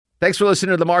Thanks for listening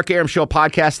to the Mark Arum Show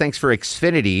podcast. Thanks for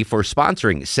Xfinity for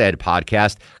sponsoring said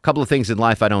podcast. A couple of things in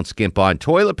life I don't skimp on.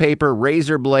 Toilet paper,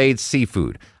 razor blades,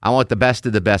 seafood. I want the best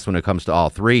of the best when it comes to all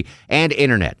three. And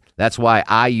internet. That's why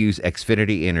I use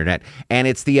Xfinity Internet. And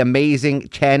it's the amazing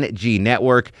 10G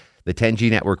network. The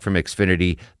 10G network from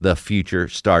Xfinity. The future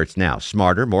starts now.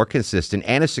 Smarter, more consistent,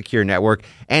 and a secure network.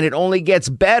 And it only gets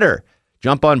better.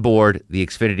 Jump on board the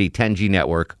Xfinity 10G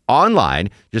network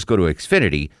online. Just go to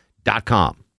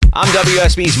Xfinity.com. I'm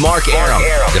WSB's Mark Arum.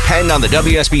 Depend on the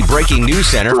WSB Breaking News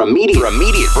Center for immediate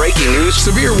breaking news,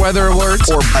 severe weather alerts,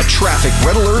 or a traffic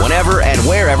red alert whenever and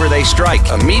wherever they strike.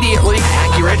 Immediately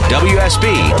accurate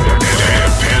WSB.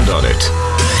 Depend on it.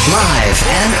 Live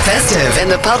and festive in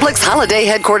the Publix Holiday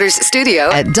Headquarters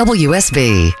studio at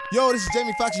WSB. Yo, this is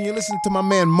Jamie Foxx, and you're listening to my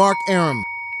man Mark Arum.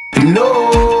 No,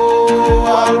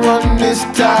 I run this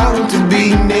town to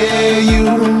be near you.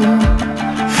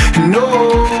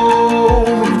 No,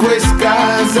 gray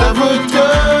skies ever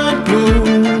turn blue.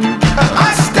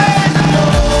 I stand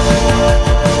alone.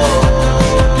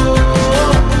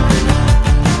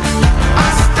 I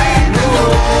stand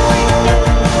alone.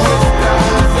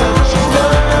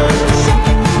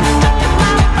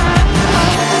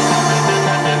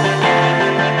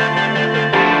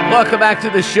 Welcome back to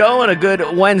the show and a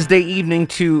good Wednesday evening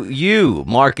to you.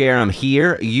 Mark Arum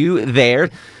here, you there.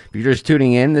 If you're just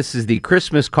tuning in, this is the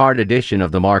Christmas card edition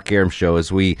of the Mark Arum Show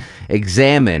as we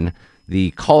examine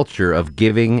the culture of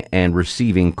giving and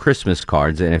receiving Christmas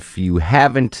cards. And if you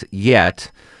haven't yet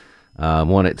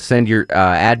want to send your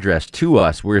address to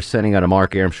us, we're sending out a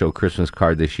Mark Arum Show Christmas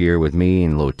card this year with me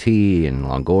and Loti and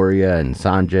Longoria and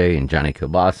Sanjay and Johnny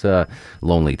Kilbasa,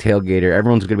 Lonely Tailgater.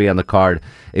 Everyone's going to be on the card.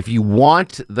 If you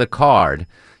want the card,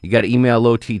 you got to email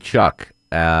Loti Chuck,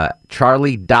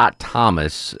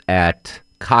 charlie.thomas at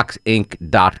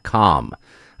coxinc.com.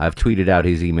 I've tweeted out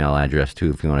his email address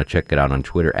too if you want to check it out on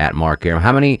Twitter at Mark Arum.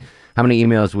 How many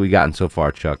emails have we gotten so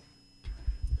far, Chuck?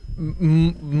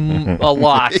 A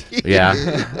lot. Yeah.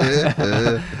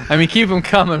 I mean, keep them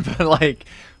coming, but like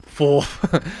full.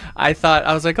 I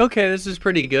was like, okay, this is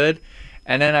pretty good,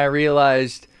 and then I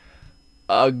realized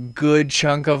a good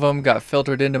chunk of them got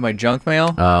filtered into my junk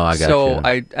mail. Oh, I got so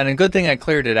you. and a good thing I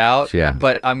cleared it out. Yeah.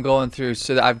 But I'm going through,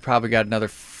 so I've probably got another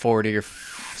 40 or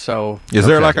so. Is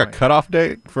there like a cutoff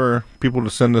date for people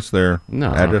to send us their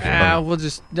address? We'll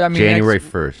just, I mean, January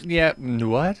 1st. Yeah.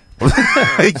 What?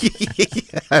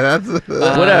 Whatever.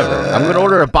 I'm going to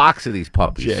order a box of these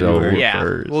puppies. January Yeah.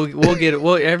 1st. We'll get it.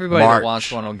 Everybody March. that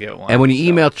wants one will get one. And when you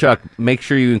email Chuck, make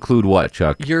sure you include what,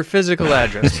 Chuck? Your physical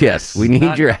address. Yes, we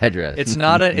need your address. It's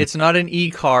not an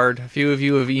e-card. A few of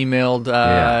you have emailed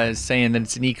saying that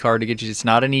it's an e-card to get you. It's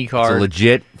not an e-card. It's a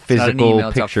legit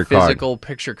physical picture it's a card. physical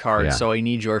picture card. Yeah. So I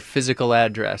need your physical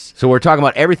address. So we're talking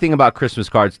about everything about Christmas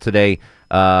cards today.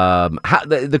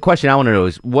 The question I want to know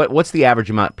is what's the average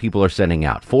amount people are sending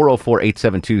out?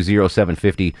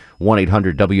 404-872-0750,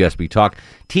 1-800-WSB-TALK.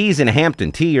 T's in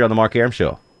Hampton. T, you're on the Mark Arum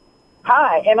Show.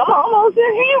 Hi, and I'm almost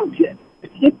in Hampton.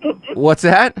 What's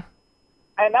that?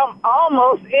 And I'm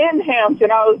almost in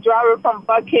Hampton. I was driving from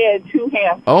Buckhead to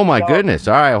Hampton. Oh, my goodness.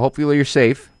 All right. Hopefully you're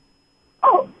safe.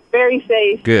 Oh, very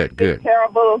safe. Good. Terra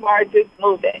Boulevard just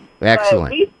moved in. Excellent.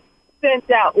 But we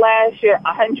sent out last year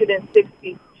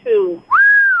 162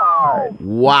 cards.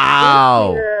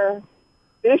 Wow.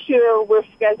 This year we're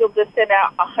scheduled to send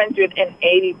out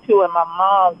 182, and my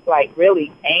mom's like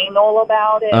really anal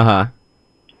about it. Uh-huh.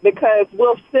 Because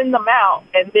we'll send them out,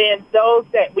 and then those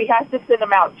that we have to send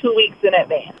them out 2 weeks in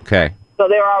advance. Okay. So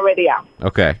they're already out.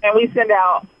 Okay. And we send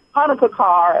out Hanukkah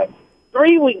cards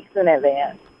 3 weeks in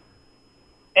advance.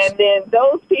 And then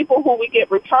those people who we get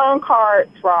return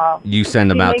cards from, You send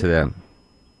them out to them.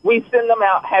 we send them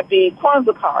out Happy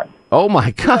Kwanzaa cards. Oh,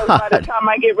 my So by the God. time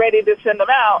I get ready to send them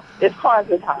out, it's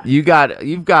Kwanzaa time. You've got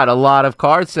a lot of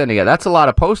cards sending out. That's a lot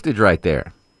of postage right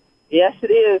there. Yes, it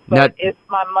is. But Now- it's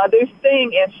my mother's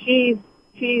thing, and she's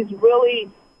really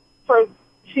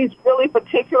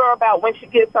particular about when she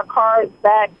gets her cards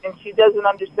back, and she doesn't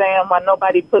understand why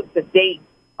nobody puts a date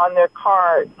on their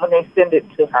card when they send it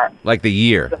to her. Like the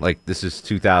year. Like this is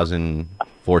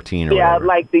 2014 or Yeah, whatever.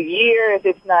 like the year, if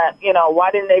it's not, why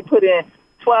didn't they put in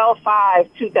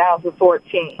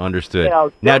 12/5/2014? Understood.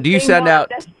 Now, Do you send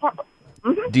out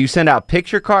Mhm. do you send out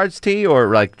picture cards, T, or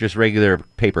like just regular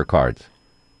paper cards?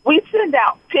 We send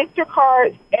out picture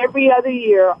cards every other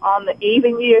year on the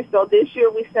even year. So this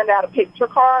year we send out a picture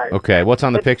card. Okay, what's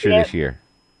on the picture Yeah. this year?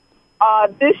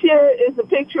 This year is a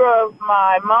picture of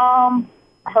my mom,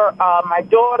 my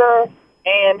daughter,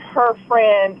 and her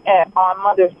friend on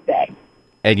Mother's Day.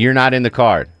 And you're not in the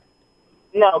card.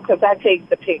 No, because I take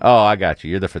the picture. Oh, I got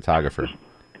you. You're the photographer.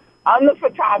 I'm the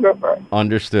photographer.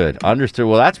 Understood.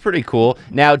 Well, that's pretty cool.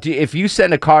 Now, if you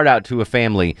send a card out to a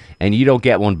family and you don't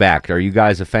get one back, are you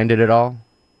guys offended at all?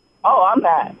 Oh, I'm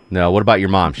not. No. What about your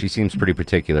mom? She seems pretty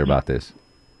particular about this.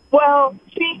 Well,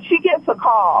 she gets a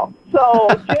call. So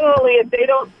generally, if they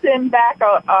don't send back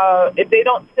a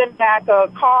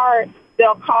card,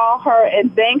 they'll call her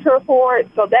and thank her for it.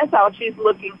 So that's how she's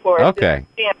looking for it. Okay.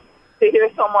 To hear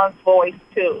someone's voice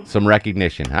too. Some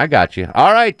recognition. I got you.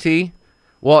 All right, T.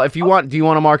 Well, if you want, do you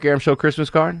want a Mark Arum Show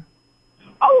Christmas card?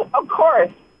 Oh, of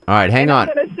course. All right, hang on.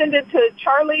 I'm going to send it to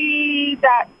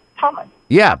Charlie.Thomas.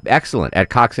 Yeah, excellent. At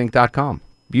coxinc.com.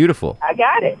 Beautiful. I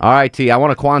got it. All right, T. I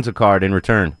want a Kwanzaa card in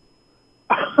return.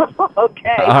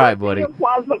 Okay. All right, buddy.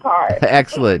 Kwanzaa card.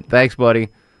 Excellent. Thanks, buddy.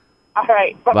 All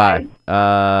right. Bye-bye.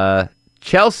 Bye.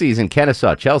 Chelsea's in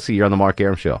Kennesaw. Chelsea, you're on the Mark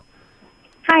Arum Show.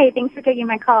 Hi, thanks for taking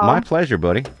my call. My pleasure,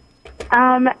 buddy.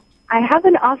 I have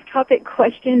an off-topic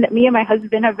question that me and my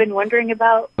husband have been wondering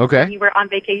about. Okay. When we were on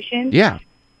vacation. Yeah.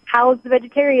 How's the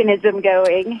vegetarianism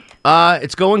going?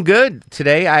 It's going good.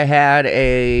 Today I had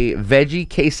a veggie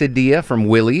quesadilla from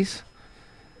Willie's.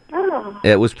 Oh.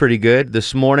 It was pretty good.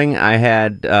 This morning I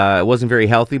had, it wasn't very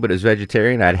healthy, but it was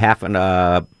vegetarian. I had half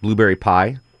a blueberry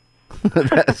pie.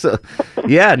 So,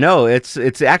 yeah, no,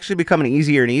 it's actually becoming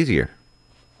easier and easier.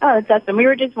 Oh, that's awesome. We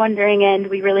were just wondering, and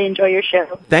we really enjoy your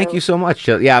show. Thank you so much.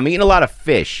 Yeah, I'm eating a lot of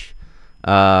fish.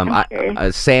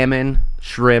 Sure. Salmon,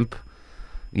 shrimp,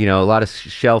 a lot of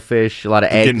shellfish, a lot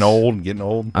of eggs. Getting old.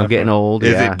 I'm getting old.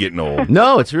 Is yeah. it getting old?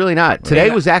 No, it's really not.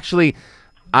 Today was actually,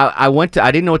 I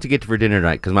didn't know what to get for dinner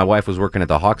tonight because my wife was working at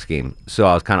the Hawks game, so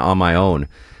I was kind of on my own.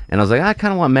 And I was like, I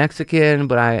kind of want Mexican,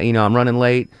 but I'm running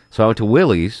late. So I went to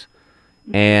Willie's,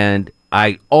 and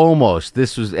and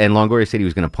Longoria said he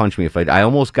was going to punch me if I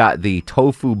almost got the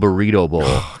tofu burrito bowl.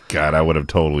 Oh, God, I would have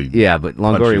totally. Yeah, but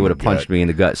Longoria would have punched me in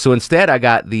the gut. So instead, I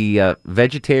got the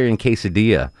vegetarian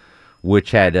quesadilla,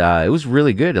 which had, it was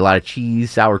really good. A lot of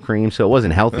cheese, sour cream, so it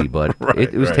wasn't healthy, but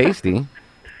it was tasty.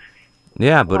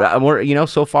 Yeah, but we're,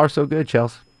 so far so good,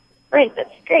 Chelsea. Right,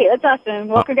 that's great. That's awesome.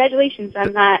 Well, congratulations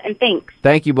on that, and thanks.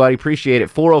 Thank you, buddy. Appreciate it.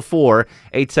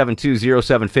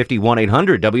 404-872-0750,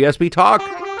 1-800-WSB Talk.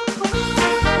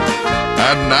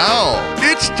 And now,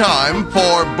 it's time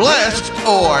for Blessed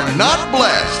or Not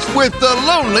Blessed with the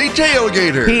Lonely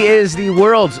Tailgater. He is the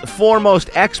world's foremost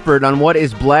expert on what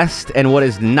is blessed and what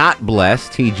is not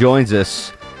blessed. He joins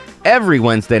us every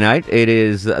Wednesday night. It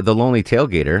is the Lonely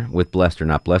Tailgater with Blessed or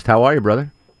Not Blessed. How are you, brother?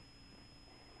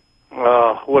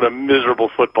 What a miserable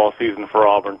football season for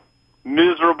Auburn.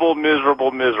 Miserable.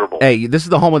 Hey, this is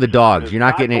the home of the dogs. You're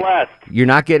not getting blessed. You're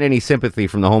not getting any sympathy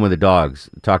from the home of the dogs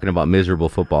talking about miserable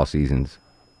football seasons.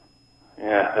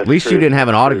 Yeah, at least you didn't have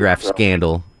an autograph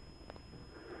scandal,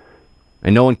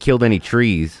 and no one killed any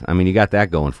trees. I mean, you got that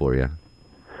going for you.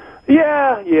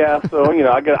 Yeah. So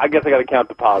I guess I got to count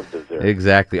the positives there.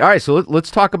 Exactly. All right, so let's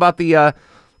talk about the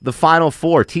Final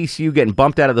Four. TCU getting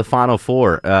bumped out of the Final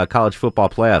Four college football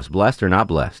playoffs. Blessed or not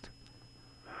blessed?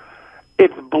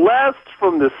 It's blessed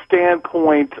from the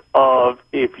standpoint of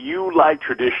if you like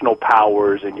traditional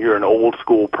powers and you're an old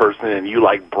school person and you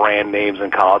like brand names in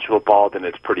college football, then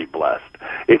it's pretty blessed.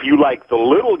 If you like the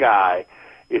little guy,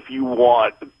 if you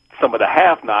want some of the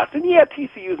have-nots, and yeah,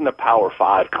 TCU's in the Power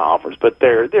 5 conference, but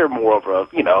they're more of a,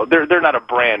 they're not a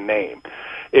brand name.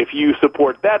 If you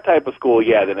support that type of school,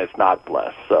 yeah, then it's not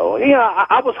blessed. So,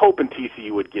 I was hoping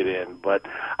TCU would get in, but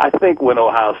I think when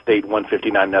Ohio State won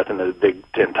 59-0 in the Big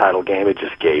Ten title game, it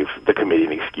just gave the committee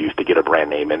an excuse to get a brand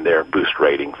name in there, boost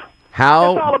ratings. It's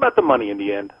all about the money in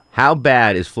the end. How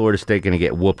bad is Florida State going to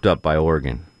get whooped up by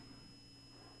Oregon?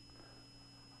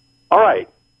 All right.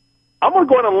 I'm going to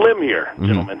go on a limb here,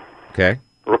 gentlemen. Okay.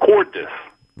 Record this.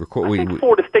 I think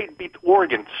Florida State beats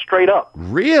Oregon straight up.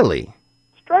 Really?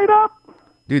 Straight up.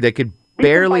 Dude, they could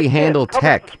barely handle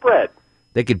Tech. Spread.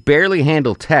 They could barely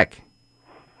handle Tech.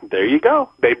 There you go.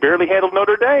 They barely handled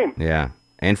Notre Dame. Yeah,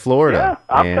 and Florida. Yeah,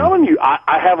 I'm telling you,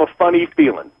 I have a funny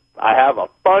feeling.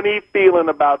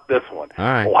 About this one. All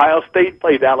right. Ohio State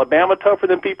plays Alabama tougher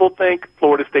than people think.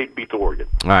 Florida State beats Oregon.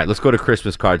 All right, let's go to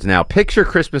Christmas cards now. Picture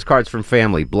Christmas cards from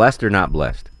family. Blessed or not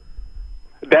blessed?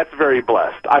 That's very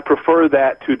blessed. I prefer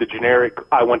that to the generic,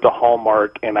 I went to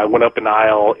Hallmark and I went up an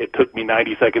aisle. It took me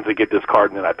 90 seconds to get this card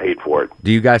and then I paid for it.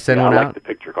 Do you guys send one out? I like the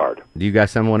picture card. Do you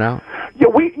guys send one out? Yeah,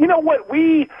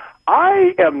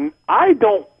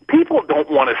 people don't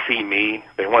want to see me.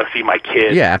 They want to see my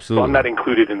kid. Yeah, absolutely. So I'm not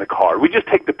included in the card. We just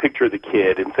take the picture of the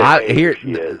kid and say, here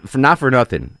she is. Not for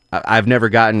nothing. I've never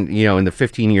gotten, in the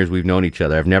 15 years we've known each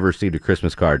other, I've never received a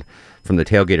Christmas card from the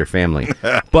Tailgater family.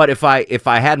 But if I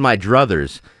had my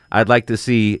druthers, I'd like to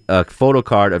see a photo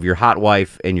card of your hot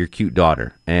wife and your cute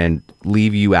daughter and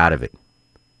leave you out of it.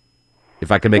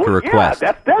 If I can make a request.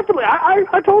 Yeah, that's definitely.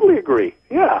 I totally agree.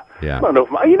 Yeah. Yeah. I don't know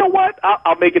you know what?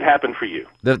 I'll make it happen for you.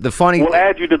 The funny. We'll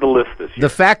add you to the list this year. The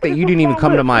fact that you didn't even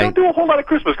come to my. We don't do a whole lot of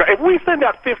Christmas cards. If we send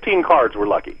out 15 cards, we're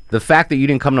lucky. The fact that you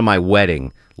didn't come to my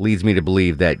wedding leads me to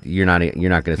believe that you're not going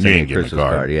to send me a Christmas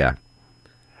card. Yeah.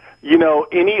 You know,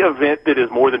 any event that is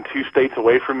more than 2 states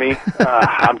away from me,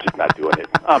 I'm just not doing it.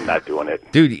 I'm not doing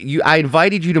it. Dude, I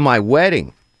invited you to my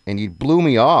wedding, and you blew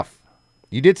me off.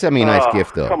 You did send me a nice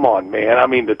gift, though. Come on, man. I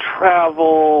mean, the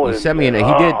travel. You sent me he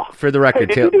did, for the record.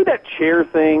 Hey, did you do that chair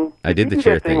thing? I did the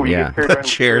chair thing, yeah. The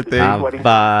chair thing.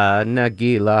 Hava,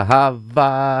 Nagila,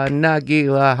 Hava,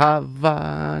 Nagila,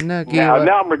 Hava, Nagila.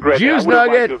 Now I'm regretting Juice it. I would have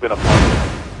liked nugget. to have been a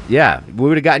part. Yeah, we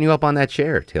would have gotten you up on that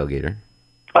chair, Tailgater.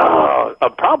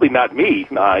 Probably not me,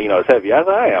 as heavy as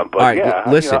I am. But all right, yeah,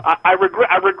 listen. I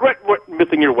regret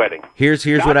missing your wedding. Here's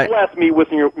God what bless me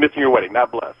missing your wedding.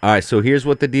 Not bless. All right, so here's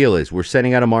what the deal is. We're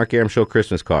sending out a Mark Arum Show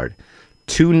Christmas card.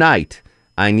 Tonight,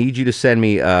 I need you to send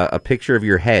me a picture of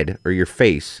your head or your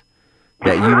face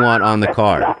that you want on the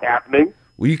card. That's not happening.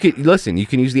 Well, you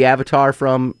can use the avatar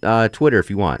from Twitter if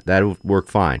you want. That'll work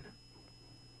fine.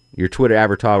 Your Twitter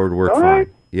avatar would work All fine. right.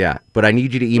 Yeah, but I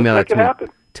need you to email Let's that make to it me happen.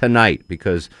 tonight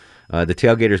because the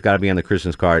Tailgater's got to be on the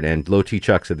Christmas card, and Low T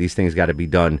Chuck said these things got to be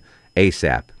done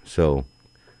ASAP. So,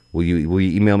 will you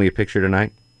email me a picture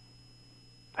tonight?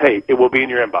 Hey, it will be in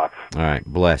your inbox. All right,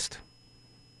 blessed.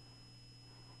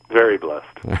 Very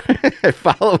blessed.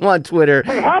 Follow him on Twitter.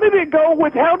 Hey, how did it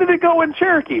go in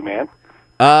Cherokee, man?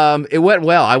 It went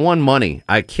well. I won money.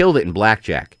 I killed it in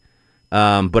blackjack,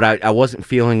 but I wasn't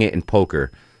feeling it in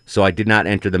poker, so I did not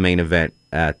enter the main event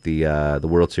at the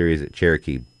World Series at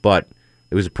Cherokee. But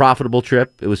it was a profitable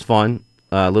trip. It was fun.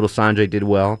 Little Sanjay did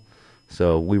well,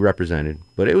 so we represented.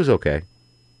 But it was okay.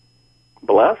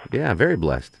 Blessed? Yeah, very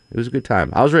blessed. It was a good time.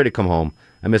 I was ready to come home.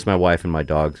 I miss my wife and my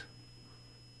dogs.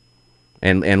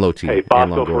 And Low T. Hey,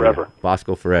 Bosco forever.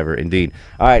 Bosco forever, indeed.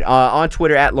 All right, on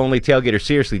Twitter, at Lonely Tailgater.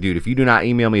 Seriously, dude, if you do not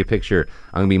email me a picture,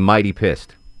 I'm going to be mighty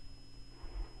pissed.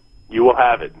 You will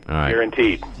have it. All right.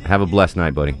 Guaranteed. Have a blessed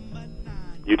night, buddy.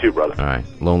 You too, brother. All right,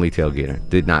 Lonely Tailgater.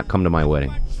 Did not come to my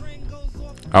wedding.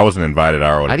 I wasn't invited.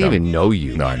 I didn't even know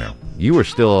you. No, I know. You were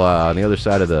still on the other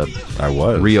side of the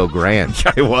Rio Grande.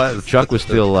 I was. Chuck was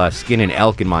still skinning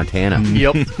elk in Montana.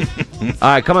 Yep. All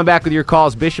right, coming back with your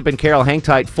calls. Bishop and Carol, hang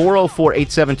tight.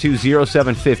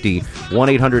 404-872-0750.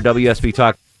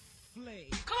 1-800-WSB-TALK.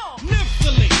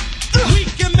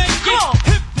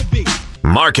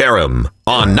 Mark Arum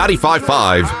on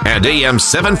 95.5 and AM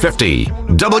 750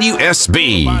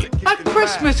 WSB. A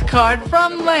Christmas card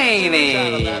from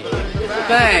Laney.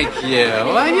 Thank you.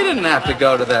 Well, you didn't have to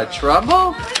go to that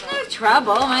trouble. No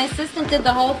trouble. My assistant did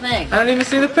the whole thing. I didn't even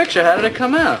see the picture. How did it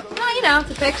come out? Well,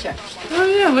 it's a picture. Oh,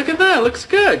 yeah, look at that. Looks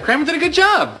good. Kramer did a good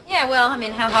job. Yeah, well,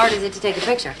 how hard is it to take a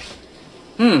picture?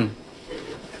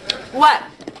 What?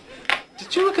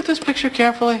 Did you look at this picture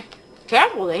carefully?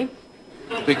 Carefully?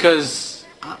 Because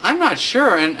I'm not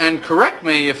sure, and correct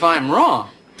me if I'm wrong,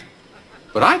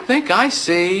 but I think I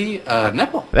see a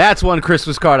nipple. That's one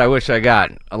Christmas card I wish I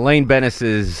got. Elaine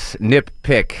Bennis's nip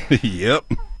pick.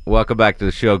 Yep. Welcome back to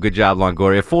the show. Good job,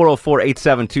 Longoria.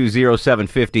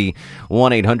 404-872-0750.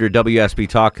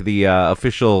 1-800-WSB-TALK, the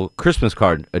official Christmas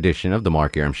card edition of the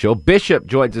Mark Arum Show. Bishop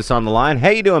joins us on the line. How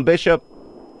you doing, Bishop?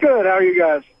 Good. How are you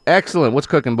guys? Excellent. What's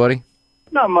cooking, buddy?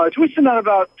 Not much. We sent out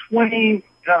about 20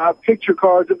 picture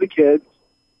cards of the kids.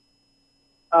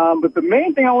 But the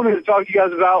main thing I wanted to talk to you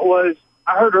guys about was,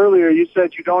 I heard earlier you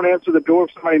said you don't answer the door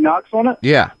if somebody knocks on it.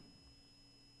 Yeah.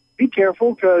 Be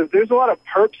careful, because there's a lot of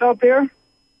perps out there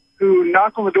who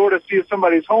knock on the door to see if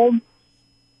somebody's home.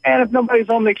 And if nobody's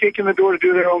home, they kick in the door to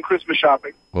do their own Christmas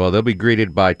shopping. Well, they'll be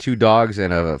greeted by 2 dogs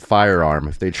and a firearm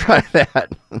if they try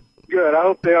that. Good. I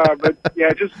hope they are. But,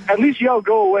 yeah, just at least yell,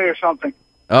 go away or something.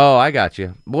 Oh, I got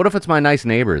you. What if it's my nice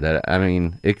neighbor?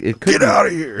 It could Get out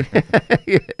of here.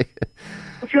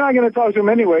 If you're not going to talk to them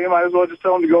anyway, you might as well just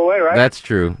tell them to go away, right? That's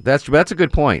true. That's a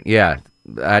good point. Yeah,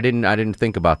 I didn't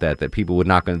think about that people would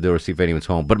knock on the door to see if anyone's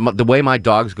home. But the way my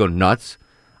dogs go nuts,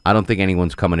 I don't think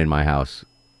anyone's coming in my house.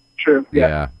 True.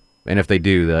 Yeah. And if they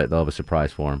do, they'll have a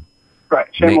surprise for them. Right.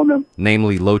 Shame on them.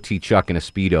 Namely, Low T Chuck in a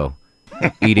Speedo,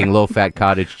 eating low-fat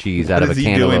cottage cheese out of a cantaloupe.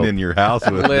 What is he doing in your house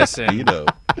with Listen. a Speedo?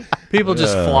 People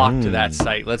just flock to that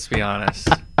site, let's be honest.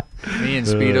 Me and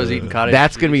Speedos eating cottage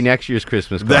That's cheese. going to be next year's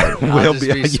Christmas card. That will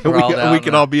be. We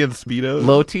can all be in Speedos.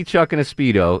 Low T Chuck in a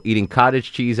Speedo, eating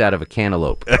cottage cheese out of a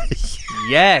cantaloupe.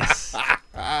 Yes.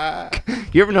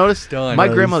 You ever notice? Done. My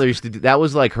grandmother used to do that.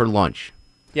 Was like her lunch.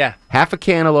 Yeah. Half a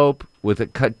cantaloupe, with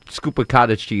a scoop of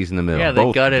cottage cheese in the middle. Yeah,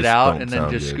 they gut it out and then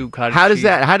just scoop cottage cheese.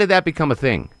 How did that become a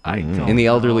thing in the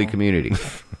elderly community?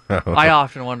 I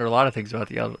often wonder a lot of things about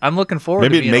the elderly. I'm looking forward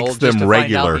Maybe to being it makes old just them to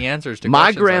regular. find out the answers to My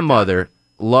questions like grandmother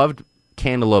loved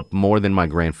cantaloupe more than my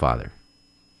grandfather.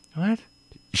 What?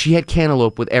 She had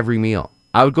cantaloupe with every meal.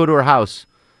 I would go to her house.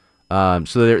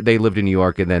 So they lived in New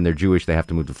York, and then they're Jewish. They have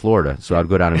to move to Florida. So I'd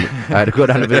go down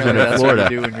and visit in That's Florida.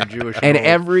 what you do when you're Jewish. And old.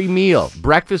 every meal,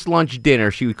 breakfast, lunch,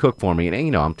 dinner, she would cook for me.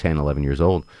 And I'm 10, 11 years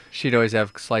old. She'd always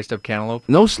have sliced up cantaloupe.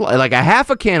 No, like a half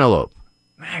a cantaloupe.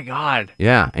 My God.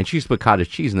 Yeah, and she used to put cottage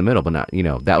cheese in the middle, but not,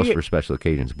 that was for special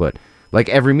occasions. But like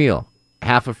every meal,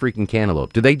 half a freaking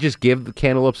cantaloupe. Do they just give the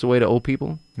cantaloupes away to old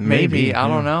people? Maybe. I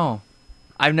don't know.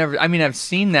 I've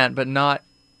seen that, but not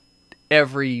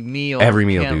every meal. Every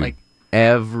meal, Can't, dude. like,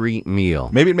 every meal.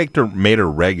 Maybe it made her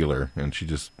regular, and she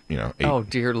just, ate. Oh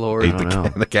dear Lord! Ate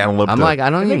the cantaloupe. I'm like, I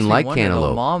don't even like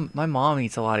cantaloupe. My mom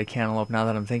eats a lot of cantaloupe. Now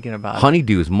that I'm thinking about it.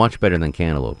 Honeydew is much better than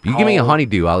cantaloupe. You give me a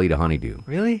honeydew, I'll eat a honeydew.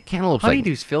 Really? Cantaloupe's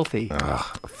Honeydew's filthy.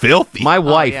 Filthy. My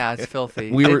wife. Yeah, it's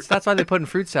filthy. We That's why they put in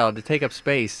fruit salad to take up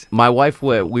space. My wife,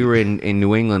 we were in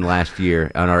New England last year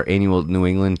on our annual New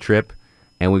England trip,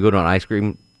 and we go to an ice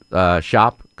cream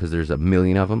shop because there's a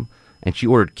million of them, and she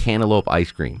ordered cantaloupe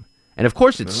ice cream, and of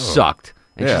course it sucked.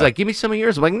 And she's like, "Give me some of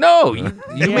yours." I'm like, "No,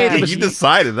 you made it. You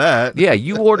decided that." Yeah,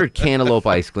 you ordered cantaloupe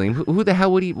ice cream. Who the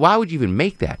hell would eat? Why would you even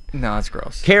make that? No, it's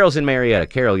gross. Carol's in Marietta.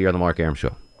 Carol, you're on the Mark Arum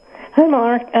Show. Hi,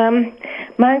 Mark.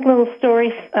 My little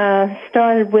story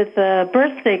started with a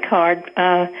birthday card.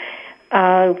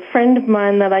 A friend of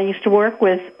mine that I used to work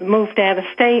with moved out of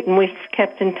state, and we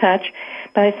kept in touch.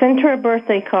 But I sent her a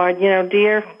birthday card,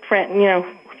 dear friend,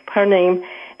 her name,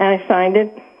 and I signed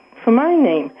it for my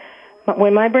name. But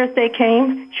when my birthday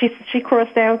came, she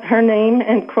crossed out her name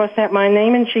and crossed out my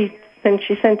name, and she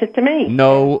sent it to me.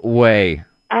 No way.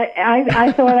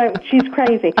 I thought she's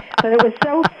crazy, but it was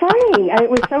so funny. It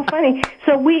was so funny.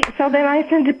 So then I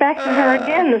sent it back to her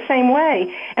again the same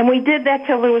way, and we did that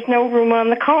till there was no room on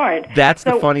the card. That's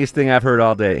the funniest thing I've heard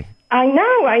all day. I know.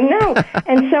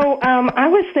 And so I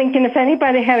was thinking if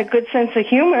anybody had a good sense of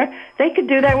humor, they could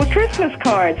do that with Christmas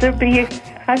cards. I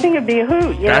think it'd be a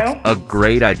hoot, you That's know? a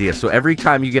great idea. So every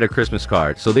time you get a Christmas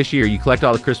card, so this year you collect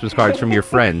all the Christmas cards from your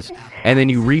friends, and then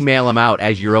you remail them out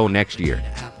as your own next year.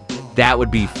 That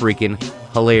would be freaking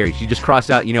hilarious. You just cross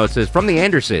out, it says from the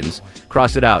Andersons,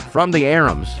 cross it out, from the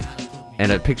Arums, and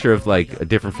a picture of like a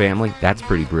different family. That's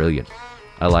pretty brilliant.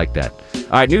 I like that.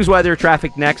 All right, news, weather,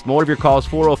 traffic next. More of your calls,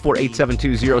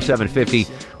 404-872-0750,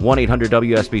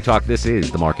 1-800-WSB Talk. This is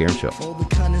The Mark Arum Show. The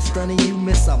kind of stunning you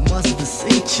miss, I must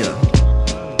beseech you.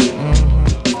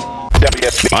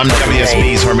 I'm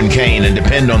WSB's Herman Cain, and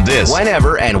depend on this.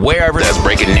 Whenever and wherever there's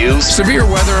breaking news, Severe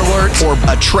weather alert, or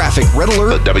a traffic red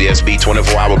alert. the WSB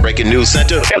 24-hour breaking news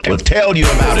center will tell you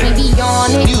about it.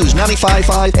 News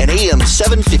 95.5 and AM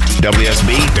 750.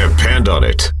 WSB, depend on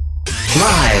it.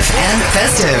 Live and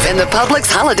festive in the Publix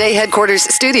Holiday Headquarters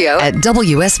studio at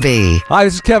WSB. Hi,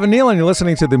 this is Kevin Neal, and you're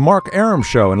listening to the Mark Arum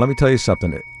Show. And let me tell you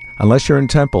something. Unless you're in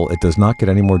Temple, it does not get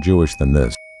any more Jewish than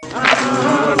this.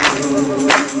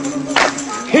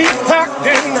 He packed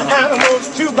in the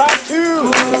animals 2 by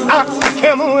 2, ox, a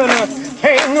camel, and a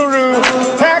kangaroo.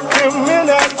 Packed him in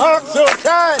that ox so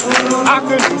tight, I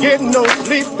couldn't get no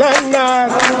sleep that night.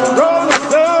 Rolling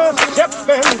Stone, Shep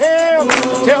and Ham,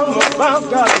 tell me about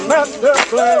that master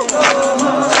plan.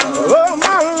 Oh,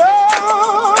 my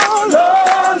Lord,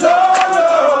 Lord,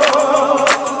 Lord, Lord.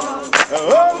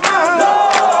 Oh, my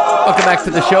Lord. Welcome back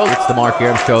to the show. It's the Mark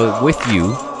Arum Show with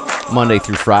you Monday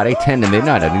through Friday, 10 to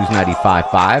midnight on News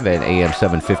 95.5 and AM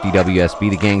 750 WSB.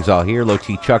 The gang's all here. Low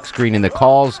T Chuck screening the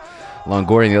calls.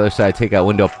 Longoria on the other side, takeout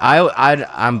window.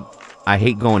 I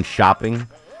hate going shopping,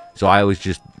 so I always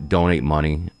just donate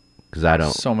money because I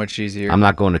don't. So much easier. I'm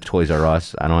not going to Toys R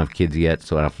Us. I don't have kids yet,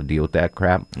 so I don't have to deal with that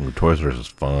crap. Ooh, Toys R Us is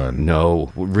fun.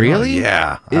 No, really? Oh,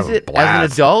 yeah. Is it as an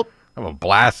adult? I have a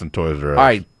blast in Toys R Us. All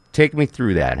right, take me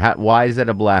through that. Why is that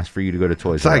a blast for you to go to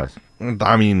Toys R Us?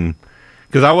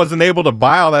 Because I wasn't able to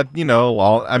buy all that, you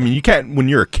can't, when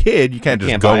you're a kid, you can't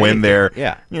just go in there.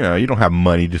 Yeah. You don't have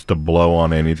money just to blow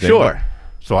on anything. Sure.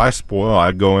 So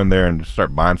I'd go in there and just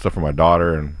start buying stuff for my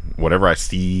daughter and whatever I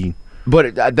see.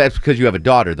 But that's because you have a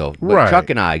daughter, though. But Right. Chuck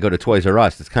and I go to Toys R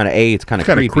Us. It's kind of it's kind of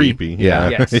creepy. Yeah.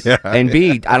 Yes. Yeah. And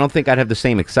B, I don't think I'd have the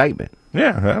same excitement.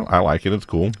 Yeah, I like it. It's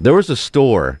cool. There was a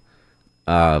store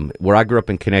where I grew up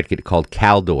in Connecticut called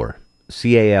Caldor,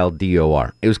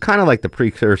 Caldor. It was kind of like the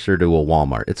precursor to a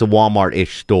Walmart. It's a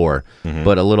Walmart-ish store,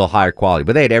 but a little higher quality.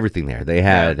 But they had everything there. They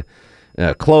had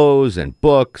clothes and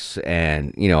books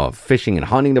and, a fishing and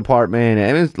hunting department.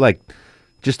 And it was like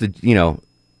just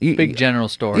Big general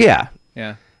store. Yeah.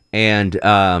 Yeah. And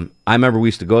I remember we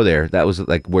used to go there. That was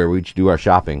like where we'd do our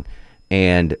shopping.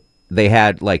 And they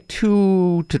had like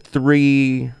 2 to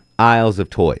 3 aisles of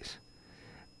toys.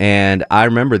 And I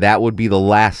remember that would be the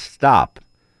last stop.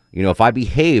 You know, if I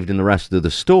behaved in the rest of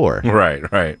the store,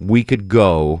 right, we could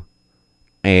go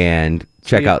and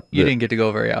check out. You didn't get to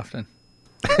go very often.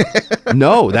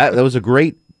 No, that was a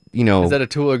great, Is that a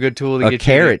good tool to a get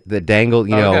carrot that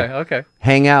dangled, Okay.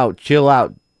 hang out, chill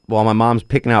out while my mom's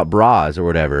picking out bras or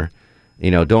whatever.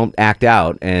 Don't act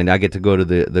out, and I get to go to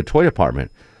the toy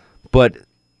department. But,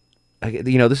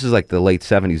 this is like the late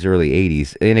 70s, early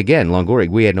 80s. And again, Longoria,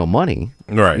 we had no money,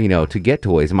 right? To get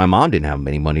toys. And my mom didn't have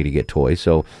any money to get toys.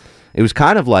 So it was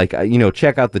kind of like,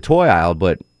 check out the toy aisle,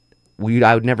 but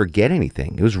I would never get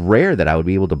anything. It was rare that I would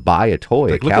be able to buy a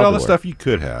toy at Look at all the stuff you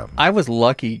could have. I was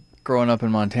lucky growing up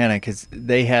in Montana because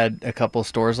they had a couple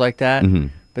stores like that,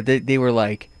 but they were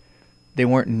like, they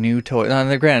weren't new toys.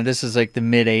 Now, granted, this is like the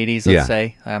mid 80s, let's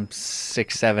say. I'm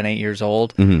 6, 7, 8 years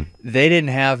old. They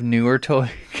didn't have newer toys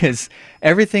because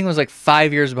everything was like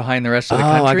 5 years behind the rest of the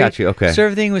country. Oh, I got you. Okay. So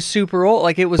everything was super old.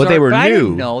 Like it was. But they were but I new.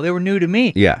 didn't know. They were new to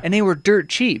me. Yeah. And they were dirt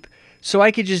cheap. So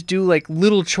I could just do like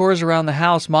little chores around the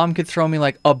house. Mom could throw me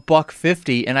like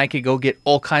 $1.50, and I could go get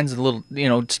all kinds of little,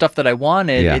 stuff that I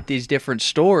wanted at these different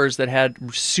stores that had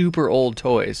super old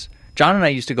toys. John and I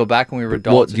used to go back when we were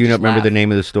adults. Well, do you remember the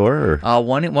name of the store? Or?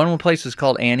 One place was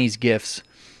called Annie's Gifts,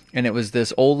 and it was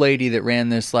this old lady that ran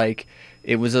this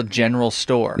it was a general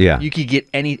store. Yeah. You could get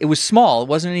it was small. It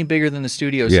wasn't any bigger than the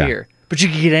studios here, but you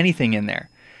could get anything in there.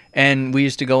 And we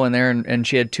used to go in there, and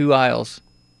she had 2 aisles.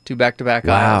 2 back-to-back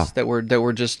aisles that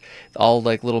were just all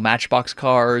like little Matchbox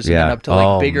cars and then up to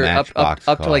like bigger up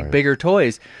to like bigger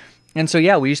toys. And so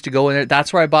we used to go in there.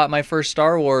 That's where I bought my first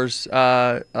Star Wars. Luke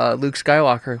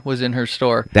Skywalker was in her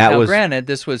store. Now, granted,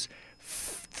 this was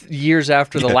years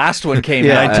after the last one came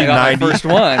out. 1990. I got my first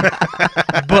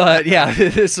one. But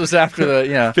this was after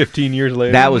the 15 years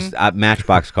later. That was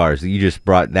Matchbox cars. You just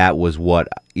brought. That was what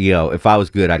if I was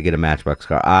good, I'd get a Matchbox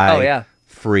car.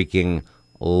 Freaking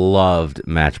loved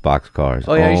Matchbox cars.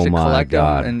 Oh yeah, I used to my collect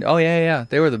God. them, and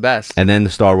they were the best. And then the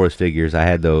Star Wars figures, I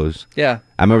had those. Yeah,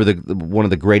 I remember one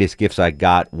of the greatest gifts I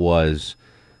got was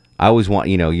I always want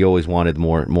you always wanted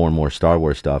more and more Star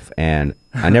Wars stuff, and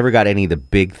I never got any of the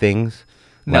big things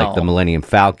like the Millennium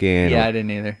Falcon. Yeah, I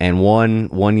didn't either. And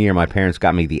one year my parents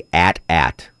got me the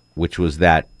AT-AT, which was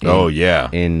that.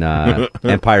 In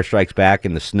Empire Strikes Back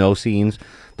in the snow scenes.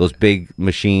 Those big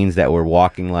machines that were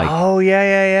walking like. Oh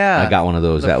yeah. I got one of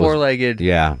those. The four-legged.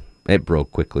 Yeah, it broke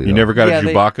quickly. You never got a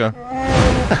Chewbacca?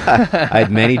 I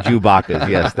had many Chewbaccas.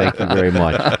 Yes, thank you very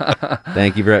much.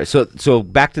 Thank you very. So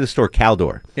back to the store,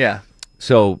 Caldor. Yeah.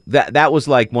 So that was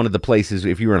like one of the places.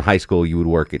 If you were in high school, you would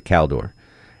work at Caldor,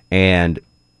 and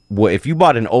if you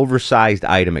bought an oversized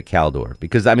item at Caldor,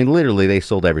 because literally they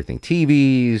sold everything,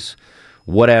 TVs,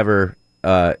 whatever.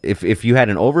 If you had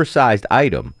an oversized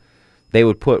item, they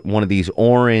would put one of these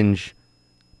orange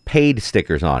paid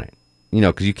stickers on it,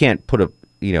 because you can't put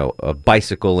a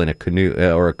bicycle in a canoe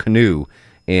or a canoe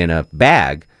in a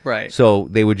bag. Right. So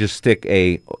they would just stick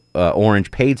a orange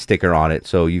paid sticker on it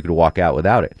so you could walk out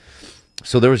without it.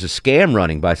 So there was a scam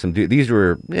running by some dude. These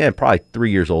were probably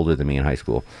 3 years older than me in high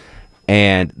school.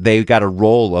 And they got a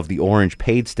roll of the orange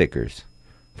paid stickers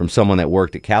from someone that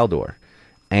worked at Caldor.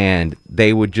 And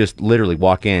they would just literally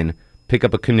walk in, pick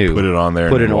up a canoe, put it on there,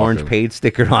 put an orange paid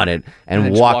sticker on it,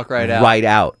 and walk right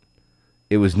out.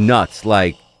 It was nuts.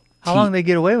 Like, how long did they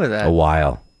get away with that? A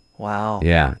while. Wow.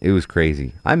 Yeah, it was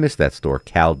crazy. I missed that store,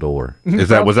 Caldor.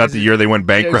 Was that the year they went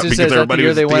bankrupt because everybody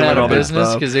was stealing out all of their business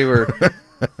stuff? because they were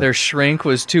their shrink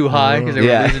was too high because they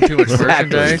were losing too much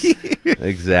merchandise?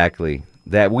 Exactly.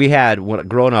 That we had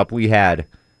growing up. We had,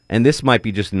 and this might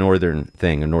be just a northern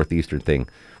thing, a northeastern thing.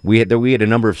 We had a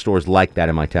number of stores like that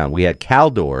in my town. We had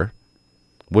Caldor,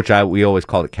 which we always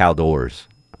called it Caldors.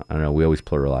 I don't know. We always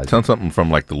pluralize. Sounds something from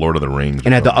like the Lord of the Rings.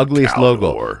 And had the ugliest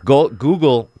Caldor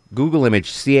logo. Google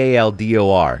image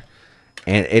Caldor,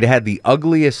 and it had the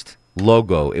ugliest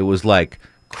logo. It was like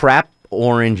crap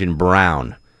orange and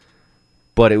brown,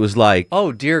 but it was like,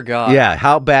 oh dear God. Yeah,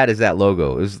 how bad is that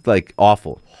logo? It was like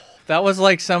awful. That was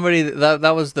like somebody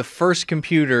that was the first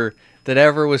computer that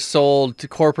ever was sold to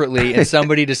corporately, and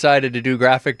somebody decided to do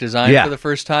graphic design for the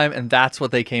first time, and that's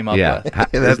what they came up with.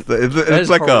 It's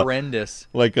like horrendous.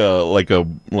 Like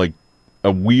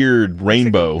a weird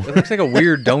rainbow. It looks like a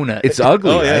weird donut. It's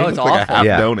ugly. Oh, yeah, right? it's awful. Like a half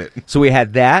donut. So we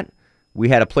had that. We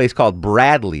had a place called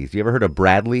Bradley's. You ever heard of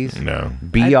Bradley's? No.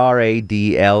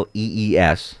 Bradlees.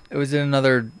 Was it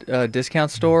another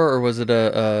discount store, or was it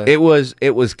a? It was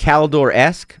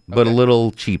Caldor-esque, but a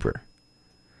little cheaper.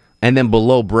 And then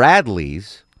below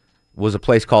Bradley's was a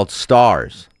place called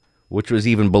Stars, which was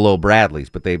even below Bradley's,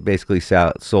 but they basically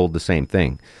sold the same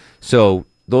thing. So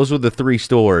those were the 3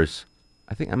 stores.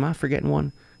 I think, am I forgetting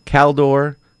one?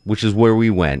 Caldor, which is where we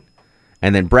went.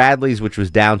 And then Bradley's, which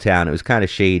was downtown. It was kind of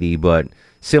shady, but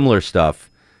similar stuff.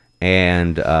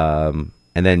 And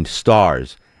then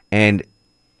Stars. And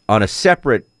on a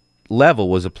separate level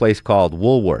was a place called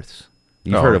Woolworths.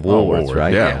 You've heard of Woolworths,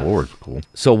 right? Yeah, Woolworths cool.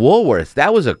 So Woolworths,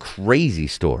 that was a crazy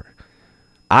store.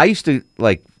 I used to,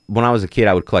 like, when I was a kid,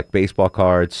 I would collect baseball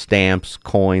cards, stamps,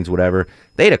 coins, whatever.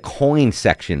 They had a coin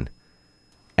section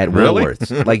at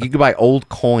Woolworths. Like, you could buy old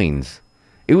coins.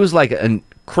 It was like a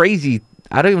crazy,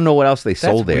 I don't even know what else they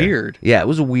sold there. That's weird. Yeah, it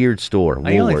was a weird store.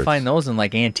 I only find those in,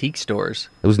 like, antique stores.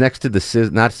 It was next to the,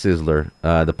 not Sizzler,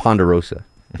 the Ponderosa.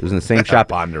 It was in the same shop.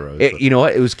 Ponderosa. You know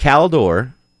what? It was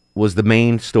Caldor was the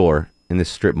main store in this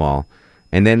strip mall.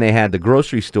 And then they had the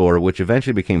grocery store, which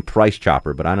eventually became Price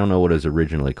Chopper, but I don't know what it was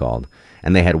originally called.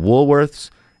 And they had Woolworths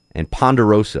and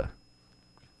Ponderosa.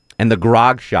 And the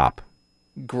Grog Shop.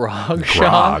 Grog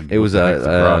Shop? It was a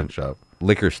grog shop.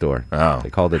 Liquor store. Oh. They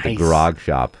called it the Nice. Grog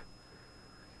Shop.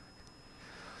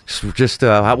 Just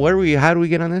how do we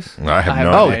get on this? I have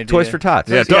no Oh, idea. Toys for Tots.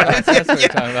 Yeah, That's what we're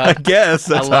talking about. I guess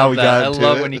that's how we got I to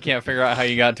love it. when you can't figure out how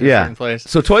you got to a certain place.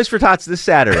 So Toys for Tots this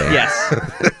Saturday. Yes.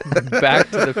 Back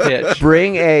to the pitch.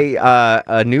 Bring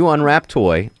a new unwrapped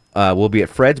toy. We'll be at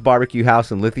Fred's Barbecue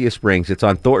House in Lithia Springs. It's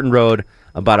on Thornton Road,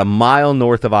 about a mile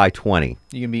north of I-20.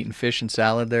 You can be eating fish and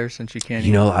salad there since you can't.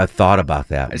 You know, I thought about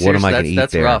that. What am I going to eat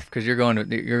that's there? That's rough because you're going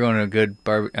to a good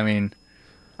barbecue. I mean,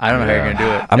 I don't know how you're going to do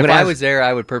it. I'm if gonna I ask- was there,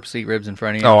 I would purposely eat ribs in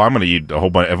front of you. Oh, I'm going to eat a whole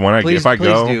bunch. Please If I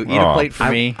go, do. Eat a plate for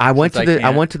me. I went since to the I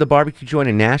can't. went to the barbecue joint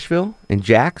in Nashville in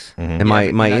Jack's, and Yeah, my but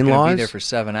you're not gonna in-laws be there for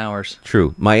 7 hours.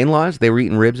 True. My in-laws, they were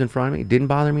eating ribs in front of me. It didn't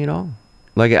bother me at all.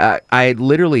 Like I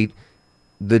literally,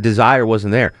 the desire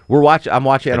wasn't there. I'm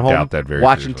watching at I home, doubt that very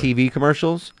watching TV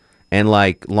commercials, and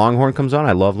like Longhorn comes on.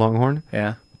 I love Longhorn.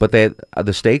 Yeah. But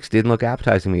the steaks didn't look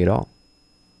appetizing to me at all.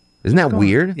 Isn't that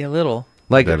weird? Yeah, a little.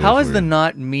 Like, how has the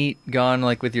not meat gone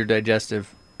like with your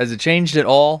digestive? Has it changed at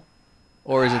all,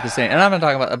 or is it the same? And I'm not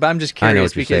talking about. But I'm just I know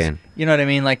curious what you're because saying. you know what I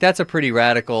mean. Like that's a pretty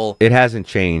radical. It hasn't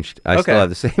changed. I Okay. still have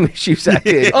the same issues I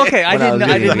did. Okay, I didn't know.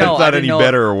 I didn't know. It's not I any didn't know-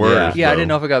 better or worse. Yeah, I though. didn't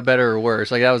know if it got better or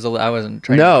worse. Like that was. I wasn't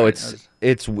trying. No, to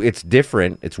it's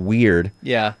different. It's weird.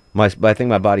 Yeah. I think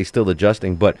my body's still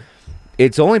adjusting, but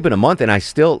it's only been a month, and I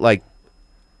still like.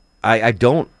 I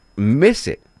don't miss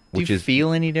it. Do you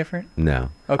feel any different? No.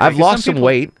 Okay, I've 'cause lost some some people-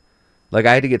 weight. Like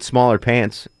I had to get smaller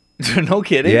pants. No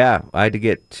kidding. Yeah, I had to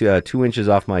get 2 inches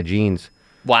off my jeans.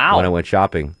 Wow. When I went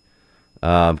shopping,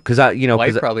 because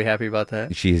Wife's probably happy about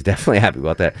that. she's definitely happy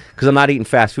about that because I'm not eating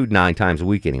fast food 9 times a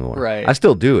week anymore. Right. I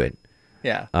still do it.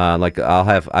 Yeah. Like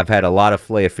I've had a lot of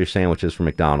filet-o-fish sandwiches from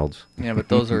McDonald's. Yeah, but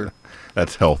those are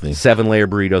That's healthy. 7-layer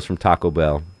burritos from Taco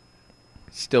Bell.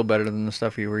 still better than the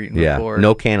stuff you were eating Yeah. before.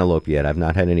 No cantaloupe yet. I've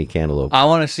not had any cantaloupe. I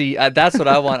want to see. That's what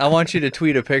I want. I want you to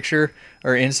tweet a picture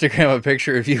or Instagram a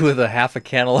picture of you with a half a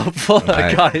cantaloupe full of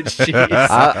Right. cottage cheese.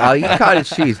 I'll eat cottage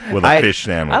cheese With a fish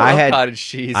sandwich. I love had cottage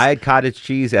cheese. I had cottage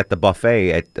cheese at the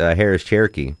buffet at Harris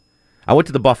Cherokee. I went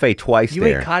to the buffet twice You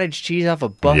there. ate cottage cheese off a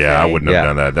buffet. Yeah, I wouldn't have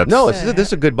done that. That's, No, this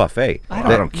is a good buffet.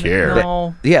 I don't care.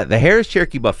 No. The Harris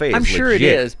Cherokee buffet is I'm sure legit.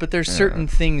 it is, but there's certain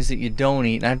things that you don't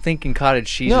eat. And I'm thinking cottage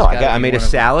cheese. No, has gotta I be made a one of them.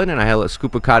 salad and I had a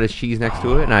scoop of cottage cheese next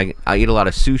to it, and I eat a lot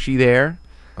of sushi there.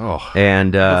 Oh,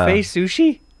 and Buffet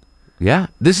sushi? Yeah,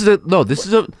 this is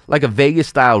a like a Vegas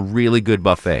style really good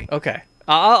buffet. Okay.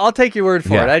 I'll take your word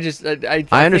for Yeah. it. I just I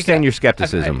think understand your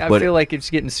skepticism, I but feel like it's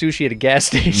getting sushi at a gas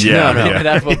station. Yeah, not no. even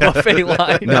out of a buffet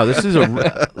line. No, this is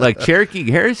like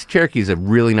Harris Cherokee is a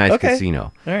really nice Okay.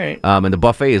 casino. All right. And the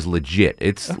buffet is legit.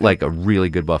 It's like a really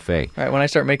good buffet. All right. When I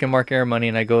start making Mark Air money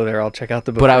and I go there, I'll check out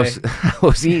the buffet. But I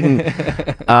was eating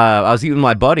with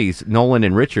my buddies Nolan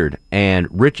and Richard, and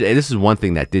Richard. This is one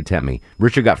thing that did tempt me.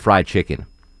 Richard got fried chicken.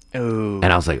 Ooh.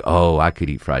 And I was like, oh, I could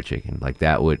eat fried chicken. Like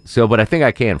that would but I think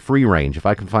I can free range. If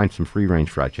I can find some free range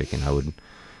fried chicken, I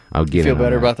would get Feel in on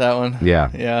better that. about that one. Yeah.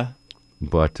 Yeah.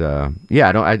 But I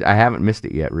haven't missed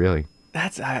it yet, really.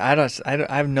 I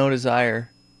have no desire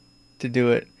to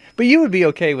do it. But you would be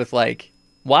okay with like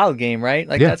wild game, right?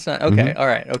 Like Yeah. that's not okay. Mhm. All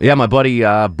right. Okay. Yeah, my buddy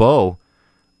Bo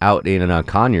out in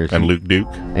Conyers. And Luke Duke.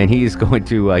 And he's going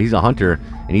to he's a hunter,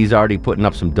 and he's already putting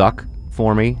up some duck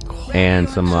for me and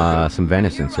some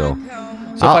venison. So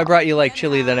So if I brought you like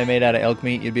chili that I made out of elk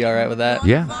meat, you'd be all right with that?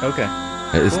 Yeah. Okay.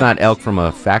 It's not elk from a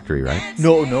factory, right?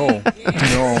 No.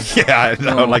 Yeah,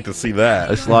 I would like to see that.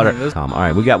 A slaughter. All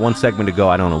right, we got one segment to go.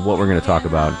 I don't know what we're going to talk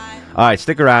about. All right,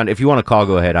 stick around. If you want to call,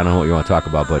 go ahead. I don't know what you want to talk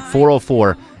about, but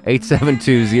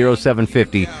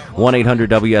 872-0750,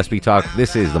 1-800-WSB-TALK.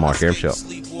 This is The Mark Arum Show.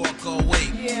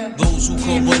 Those who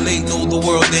correlate know the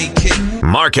world ain't kidding.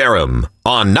 Mark Arum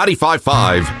on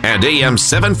 95.5 and AM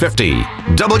 750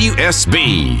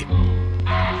 WSB.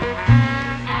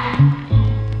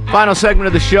 Final segment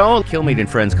of the show. Kilmeade and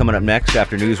Friends coming up next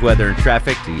after news, weather, and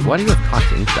traffic. Why do you have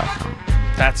CoxInc.com?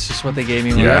 That's just what they gave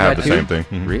me. Yeah, I have the same thing.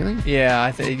 Mm-hmm. Really?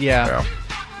 Yeah, yeah.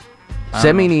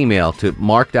 Send me an email to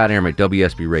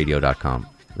mark.arum@WSBradio.com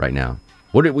right now.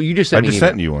 What you just sent me? I just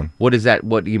sent you one. What is that?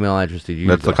 What email address did you use?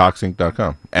 That's the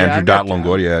CoxInc.com.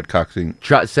 Andrew.Longoria at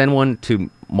CoxInc. Send one to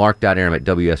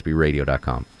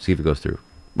mark.arum@WSBradio.com. See if it goes through.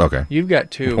 Okay. You've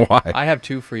got two. Why? I have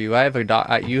two for you. I have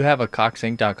you have a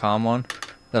CoxInc.com one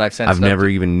that I've sent. I've never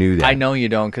even knew that. I know you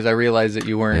don't because I realized that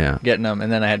you weren't getting them,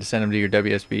 and then I had to send them to your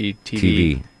WSB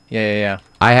TV. Yeah.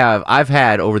 I've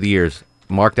had over the years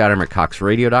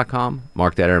mark.arum@coxradio.com,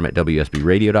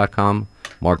 mark.arum@WSBradio.com,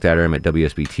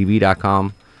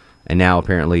 mark.arum@WSBTV.com, and now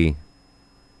apparently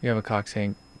you have a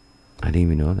CoxInc. I didn't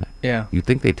even know that. Yeah. You'd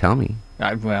think they'd tell me.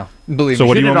 Well, believe so me.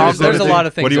 what do you want me to send There's a lot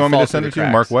of things. What do you want me to send it to?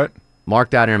 Mark what?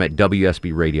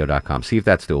 Mark.arum@WSBradio.com. See if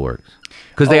that still works.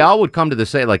 Because they all would come to the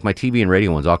same, like my TV and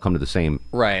radio ones all come to the same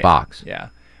box. Yeah.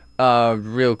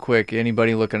 Real quick,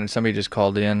 anybody looking at, somebody just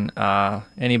called in,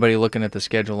 anybody looking at the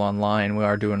schedule online, we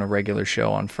are doing a regular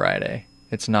show on Friday.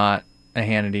 It's not a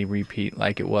Hannity repeat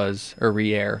like it was, or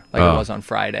re-air like it was on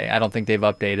Friday. I don't think they've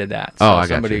updated that. So I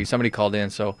got you. Somebody called in,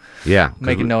 so yeah,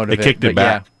 make a note of it. They kicked it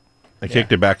back. They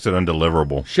kicked it back to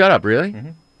undeliverable. Shut up, really?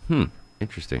 Mm-hmm.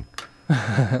 Interesting.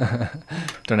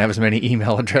 Don't have as many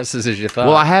email addresses as you thought.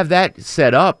 Well, I have that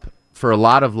set up for a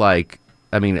lot of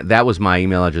that was my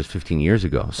email address 15 years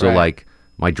ago. So like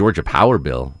my Georgia Power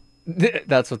bill.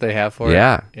 That's what they have for it?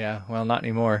 Yeah. Well, not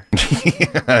anymore.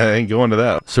 I ain't going to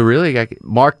that. So really,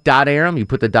 Mark.Arum, you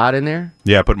put the dot in there?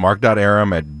 Yeah, put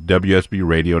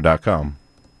Mark.Arum@WSBradio.com.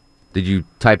 Did you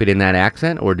type it in that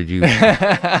accent, or did you?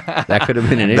 That could have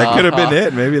been an. That could have been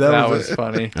it. Maybe that was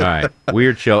funny. All right,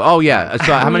 weird show. Oh yeah.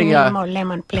 So how many?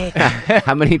 Lemon plate.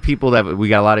 How many people that we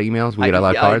got? A lot of emails. We got a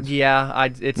lot of cards. Yeah,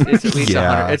 it's at least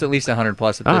 100. It's at least 100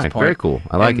 plus at this point. Very cool.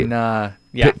 I like it. Yeah.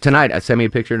 Tonight, send me a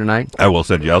picture tonight. I will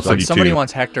send you. I'll send you somebody two.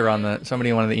 wants Hector on the. Somebody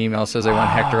in one of the emails says they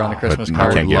want Hector on the Christmas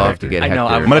card. I can't get love Hector. to get I know.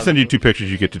 Hector. I'm gonna send you two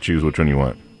pictures. You get to choose which one you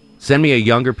want. Send me a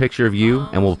younger picture of you,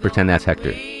 and we'll pretend that's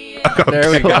Hector. There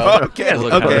we go. Okay.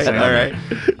 All right.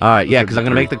 All right. Yeah, because I'm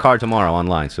going to make the card tomorrow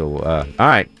online. So, all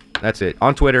right. That's it.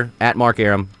 On Twitter,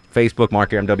 @MarkArum, Facebook,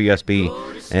 Mark Arum WSB,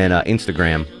 and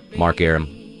Instagram, Mark Arum.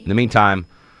 In the meantime,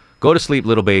 go to sleep,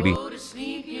 little baby.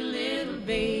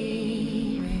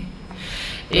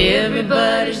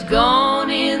 Everybody's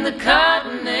gone in the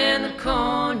cotton and the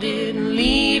corn, didn't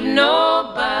leave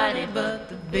nobody but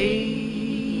the baby.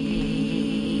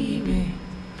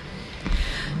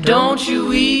 Don't you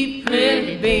weep,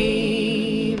 pretty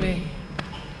baby.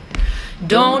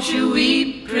 Don't you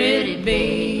weep, pretty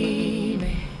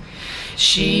baby.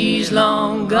 She's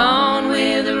long gone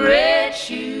with the red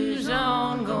shoes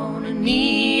on, gonna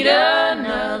need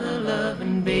another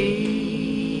loving baby.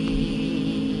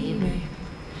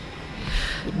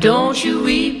 Don't you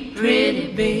weep,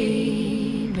 pretty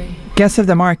baby. Guests of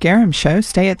the Mark Arum Show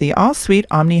stay at the All Suite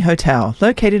Omni Hotel,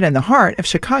 located in the heart of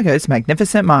Chicago's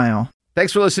Magnificent Mile.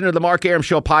 Thanks for listening to the Mark Arum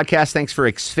Show podcast. Thanks for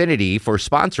Xfinity for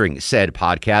sponsoring said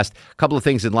podcast. A couple of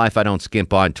things in life I don't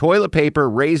skimp on. Toilet paper,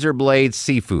 razor blades,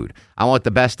 seafood. I want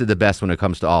the best of the best when it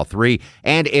comes to all three.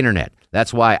 And internet.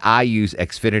 That's why I use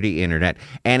Xfinity Internet.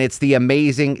 And it's the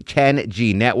amazing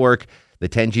 10G network. The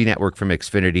 10G network from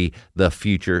Xfinity. The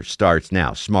future starts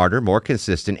now. Smarter, more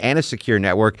consistent, and a secure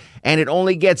network. And it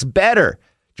only gets better.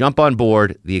 Jump on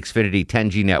board the Xfinity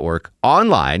 10G network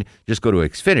online. Just go to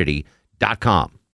Xfinity.com.